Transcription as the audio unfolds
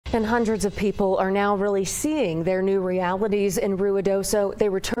And hundreds of people are now really seeing their new realities in Ruidoso. They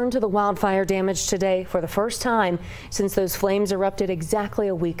returned to the wildfire damage today for the first time since those flames erupted exactly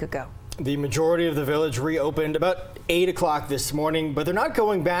a week ago. The majority of the village reopened about 8 o'clock this morning, but they're not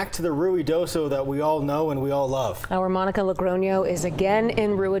going back to the Ruidoso that we all know and we all love. Our Monica Logroño is again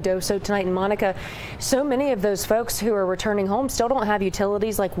in Ruidoso tonight. And Monica, so many of those folks who are returning home still don't have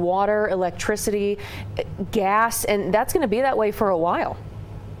utilities like water, electricity, gas, and that's going to be that way for a while.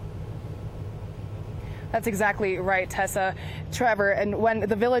 That's exactly right, Tessa. Trevor, and when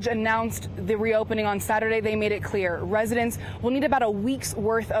the village announced the reopening on Saturday, they made it clear residents will need about a week's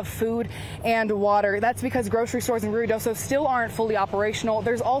worth of food and water. That's because grocery stores in Ruidoso still aren't fully operational.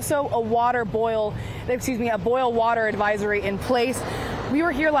 There's also a boil water advisory in place. We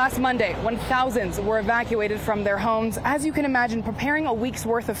were here last Monday when thousands were evacuated from their homes. As you can imagine, preparing a week's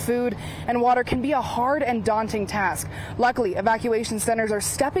worth of food and water can be a hard and daunting task. Luckily, evacuation centers are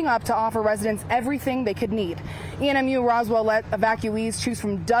stepping up to offer residents everything they could need. ENMU Roswell let evacuees choose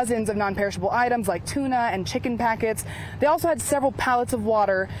from dozens of non-perishable items like tuna and chicken packets. They also had several pallets of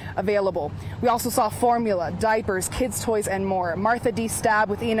water available. We also saw formula, diapers, kids' toys, and more. Martha D. Stab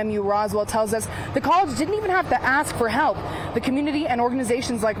with ENMU Roswell tells us the college didn't even have to ask for help. The community and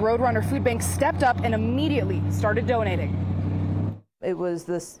organizations like Roadrunner Food Bank stepped up and immediately started donating. It was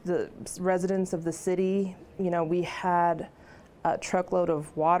the residents of the city. You know, we had a truckload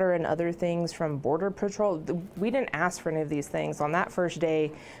of water and other things from Border Patrol. We didn't ask for any of these things. On that first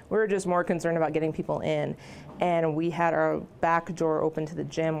day, we were just more concerned about getting people in. And we had our back door open to the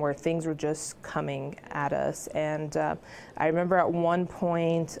gym where things were just coming at us. And I remember at one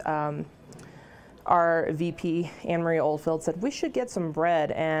point, our VP, Anne-Marie Oldfield, said we should get some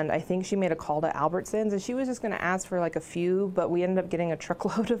bread, and I think she made a call to Albertsons, and she was just going to ask for like a few, but we ended up getting a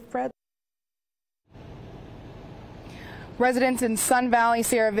truckload of bread. Residents in Sun Valley,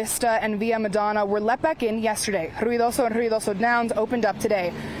 Sierra Vista, and Villa Madonna were let back in yesterday. Ruidoso and Ruidoso Downs opened up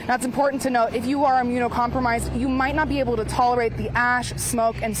today. Now, it's important to note, if you are immunocompromised, you might not be able to tolerate the ash,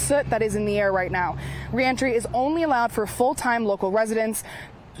 smoke, and soot that is in the air right now. Reentry is only allowed for full-time local residents.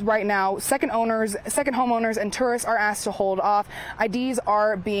 Right now, second homeowners and tourists are asked to hold off. IDs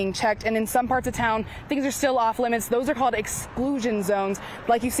are being checked, and in some parts of town, things are still off limits. Those are called exclusion zones.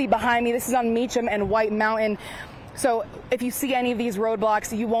 Like you see behind me, this is on Meacham and White Mountain. So if you see any of these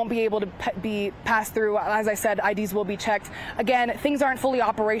roadblocks, you won't be able to be passed through. As I said, IDs will be checked. Again, things aren't fully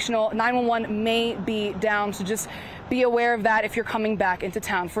operational. 911 may be down, so just be aware of that if you're coming back into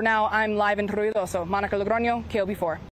town. For now, I'm live in Ruidoso. Monica Logroño, KOB4.